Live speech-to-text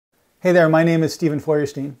Hey there, my name is Stephen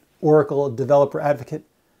Feuerstein, Oracle Developer Advocate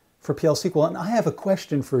for PL/SQL, and I have a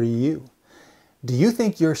question for you. Do you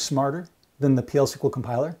think you're smarter than the PL/SQL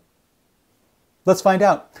compiler? Let's find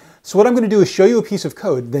out. So what I'm going to do is show you a piece of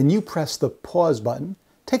code, then you press the pause button.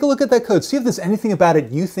 Take a look at that code, see if there's anything about it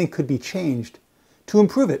you think could be changed to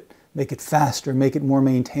improve it, make it faster, make it more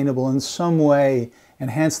maintainable, in some way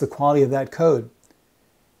enhance the quality of that code.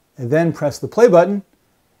 And then press the play button,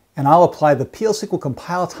 and I'll apply the PL/SQL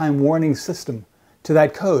compile time warning system to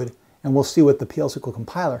that code, and we'll see what the PL/SQL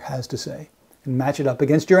compiler has to say and match it up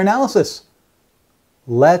against your analysis.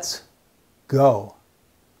 Let's go.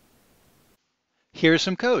 Here's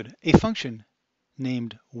some code, a function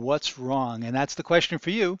named what's wrong, and that's the question for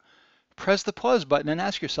you. Press the pause button and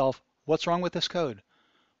ask yourself, what's wrong with this code?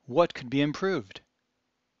 What could be improved?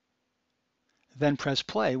 Then press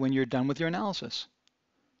play when you're done with your analysis.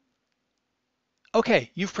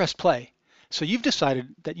 Okay, you've pressed play. So you've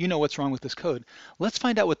decided that you know what's wrong with this code. Let's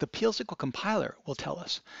find out what the PL/SQL compiler will tell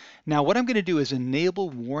us. Now what I'm going to do is enable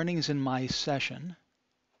warnings in my session.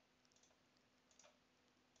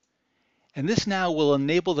 And this now will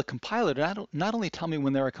enable the compiler to not only tell me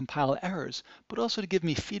when there are compile errors, but also to give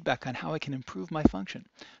me feedback on how I can improve my function.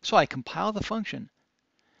 So I compile the function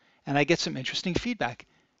and I get some interesting feedback.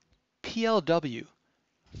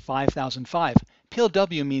 PLW-5005.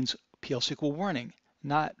 PLW means PL/SQL warning,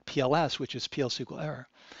 not PLS, which is PL/SQL error.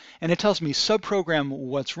 And it tells me subprogram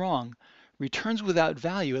what's wrong, returns without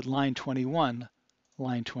value at line 21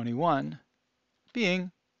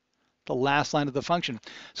 being the last line of the function.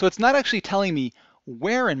 So it's not actually telling me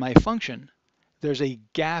where in my function there's a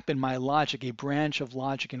gap in my logic, a branch of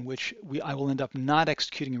logic in which I will end up not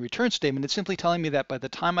executing a return statement. It's simply telling me that by the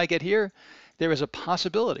time I get here, there is a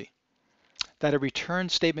possibility that a return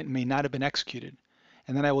statement may not have been executed.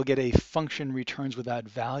 And then I will get a function returns without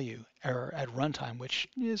value error at runtime, which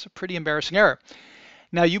is a pretty embarrassing error.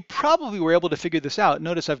 Now you probably were able to figure this out.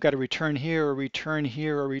 Notice I've got a return here, a return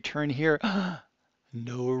here, a return here.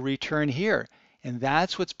 No return here. And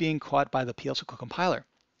that's what's being caught by the PL/SQL compiler.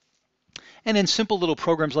 And in simple little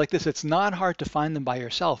programs like this, it's not hard to find them by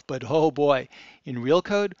yourself, but oh boy, in real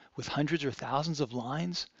code with hundreds or thousands of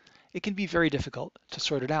lines, it can be very difficult to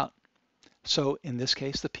sort it out. So in this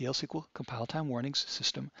case, the PL/SQL compile time warnings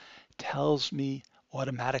system tells me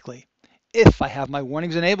automatically if I have my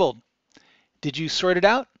warnings enabled. Did you sort it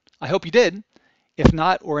out? I hope you did. If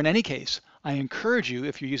not, or in any case, I encourage you,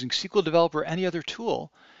 if you're using SQL Developer or any other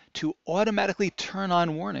tool, to automatically turn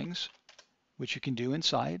on warnings, which you can do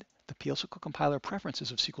inside the PL/SQL compiler preferences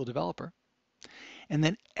of SQL Developer. And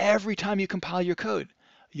then every time you compile your code,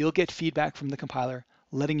 you'll get feedback from the compiler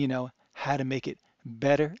letting you know how to make it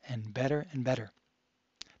better and better and better.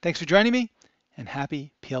 Thanks for joining me, and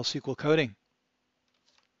happy PL/SQL coding.